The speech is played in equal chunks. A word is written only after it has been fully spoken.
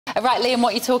Right, Liam,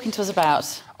 what are you talking to us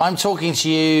about? I'm talking to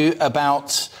you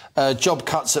about job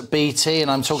cuts at BT,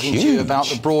 and I'm talking to you about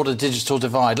the broader digital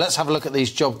divide. Let's have a look at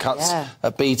these job cuts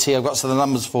at BT. I've got some of the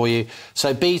numbers for you.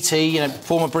 So BT, you know,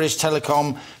 former British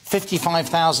Telecom,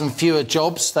 55,000 fewer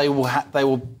jobs they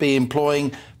will be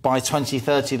employing by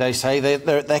 2030, they say.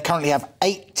 They currently have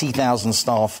 80,000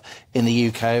 staff in the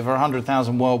UK, over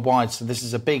 100,000 worldwide, so this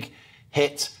is a big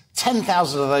hit.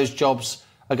 10,000 of those jobs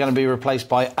are going to be replaced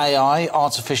by AI,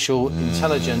 artificial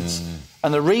intelligence.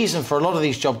 And the reason for a lot of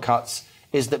these job cuts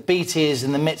is that BT is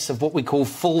in the midst of what we call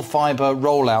full fibre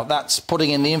rollout. That's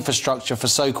putting in the infrastructure for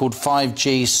so-called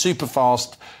 5G,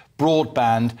 super-fast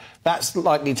broadband. That's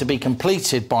likely to be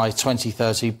completed by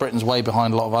 2030. Britain's way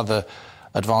behind a lot of other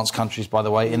advanced countries, by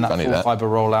the way, in that full fibre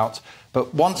rollout.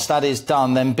 But once that is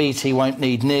done, then BT won't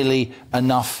need nearly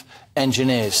enough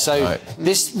engineers. So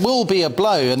this will be a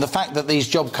blow, and the fact that these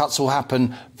job cuts will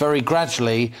happen very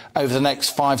gradually over the next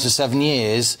 5 to 7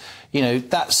 years, you know,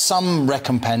 that's some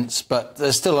recompense, but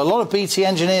there's still a lot of BT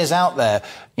engineers out there,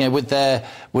 you know, with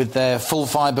their full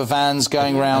fibre vans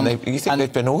going around. And you think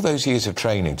they've been all those years of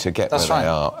training to get where they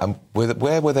are, and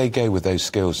where will they go with those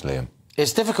skills, Liam?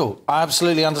 It's difficult. I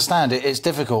absolutely understand it. It's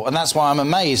difficult. And that's why I'm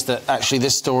amazed that actually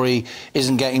this story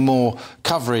isn't getting more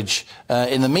coverage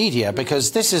in the media,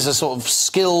 because this is a sort of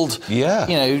skilled, you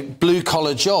know,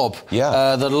 blue-collar job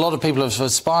that a lot of people have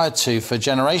aspired to for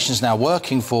generations now,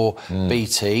 working for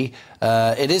BT.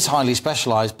 It is highly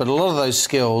specialised, but a lot of those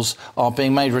skills are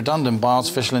being made redundant by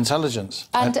artificial intelligence.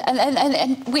 And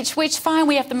which fine,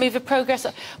 we have the move of progress.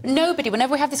 Nobody,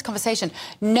 whenever we have this conversation,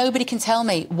 nobody can tell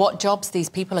me what jobs these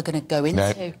people are going to go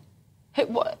into.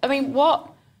 I mean,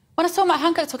 what? When I saw Matt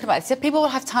Hancock talking about it, he said people will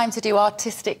have time to do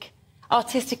artistic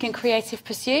and creative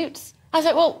pursuits. I was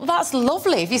like, well, that's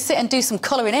lovely. If you sit and do some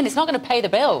colouring in, it's not going to pay the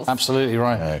bills. Absolutely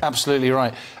right. No. Absolutely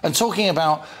right. And talking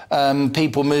about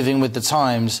people moving with the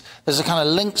times, there's a kind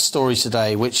of linked story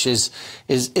today, which is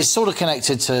sort of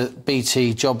connected to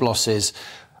BT job losses.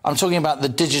 I'm talking about the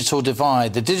digital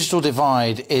divide. The digital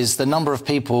divide is the number of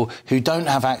people who don't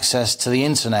have access to the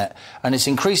internet. And it's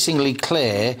increasingly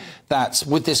clear that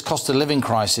with this cost of living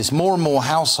crisis, more and more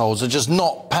households are just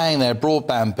not paying their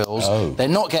broadband bills. They're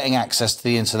not getting access to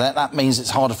the internet. That means it's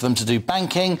harder for them to do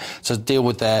banking, to deal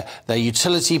with their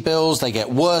utility bills. They get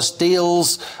worse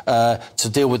deals to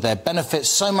deal with their benefits.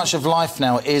 So much of life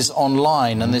now is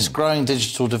online, and this growing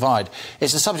digital divide.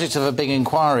 It's the subject of a big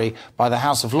inquiry by the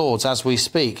House of Lords as we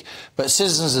speak. But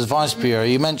Citizens Advice Bureau,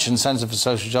 you mentioned Centre for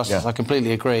Social Justice, I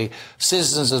completely agree.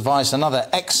 Citizens Advice, another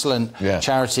excellent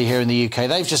charity here in the UK,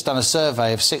 they've just done a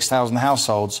survey of 6,000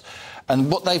 households, and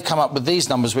what they've come up with these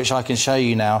numbers, which I can show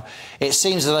you now, it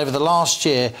seems that over the last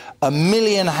year, 1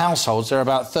 million households, there are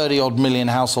about 30-odd million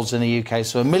households in the UK,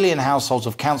 so 1 million households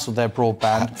have cancelled their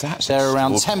broadband. There are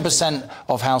around 10%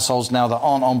 of households now that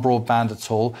aren't on broadband at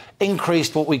all.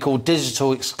 Increased what we call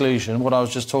digital exclusion, what I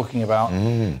was just talking about.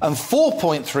 And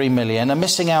 4.3 million are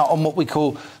missing out on what we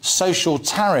call social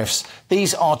tariffs.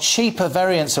 These are cheaper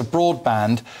variants of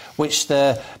broadband, which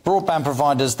the broadband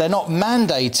providers, they're not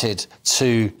mandated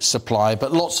to supply,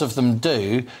 but lots of them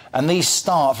do, and these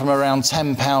start from around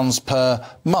 £10 per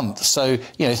month, so,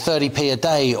 you know, 30p a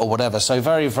day or whatever, so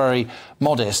very, very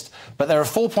modest. But there are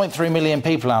 4.3 million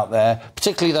people out there,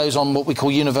 particularly those on what we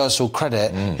call universal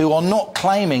credit, who are not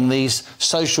claiming these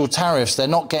social tariffs. They're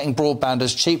not getting broadband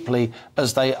as cheaply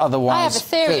as they otherwise I have a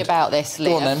theory about this, Liam.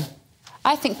 Go on, then.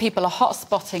 I think people are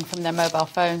hot-spotting from their mobile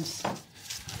phones.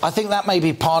 I think that may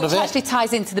be part of it. It actually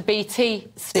ties into the BT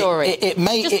story. It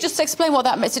may... Just explain what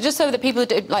that means, just so that people,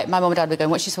 like my mum and dad were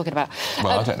going, what's she talking about?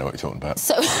 Well, I don't know what you're talking about.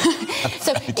 So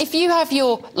if you have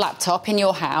your laptop in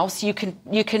your house, you can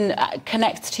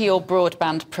connect to your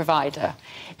broadband provider.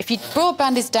 If your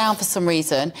broadband is down for some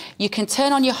reason, you can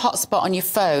turn on your hotspot on your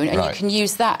phone and you can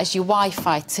use that as your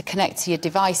Wi-Fi to connect to your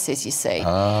devices, you see.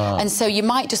 And so you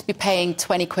might just be paying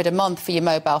 20 quid a month for your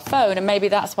mobile phone, and maybe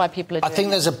that's why people are doing I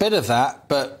think there's a bit of that,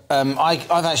 but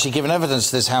I've actually given evidence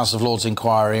to this House of Lords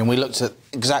inquiry, and we looked at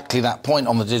exactly that point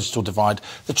on the digital divide.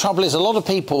 The trouble is, a lot of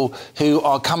people who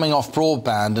are coming off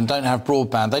broadband and don't have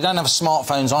broadband, they don't have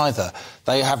smartphones either.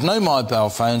 They have no mobile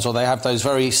phones, or they have those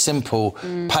very simple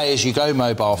pay-as-you-go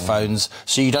mobile phones,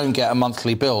 so you don't get a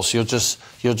monthly bill, so you're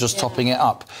just topping it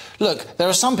up. Look, there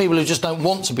are some people who just don't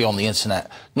want to be on the internet,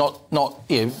 not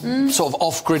you know, sort of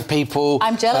off-grid people.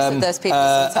 I'm jealous of those people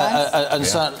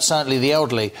sometimes. And certainly the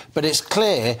elderly. But it's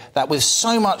clear that with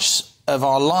so much of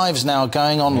our lives now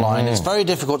going online, it's very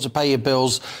difficult to pay your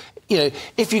bills. you know,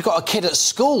 if you've got a kid at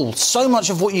school, so much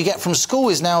of what you get from school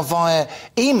is now via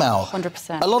email.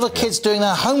 100%. A lot of kids doing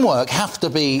their homework have to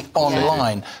be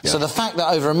online. So the fact that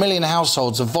over 1 million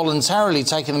households have voluntarily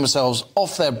taken themselves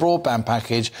off their broadband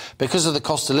package because of the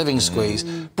cost of living squeeze,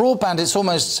 broadband,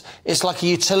 it's like a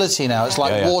utility now. It's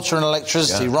like water and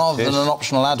electricity rather than an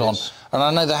optional add-on. And I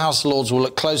know the House of Lords will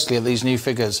look closely at these new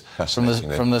figures from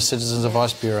the Citizens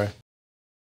Advice Bureau.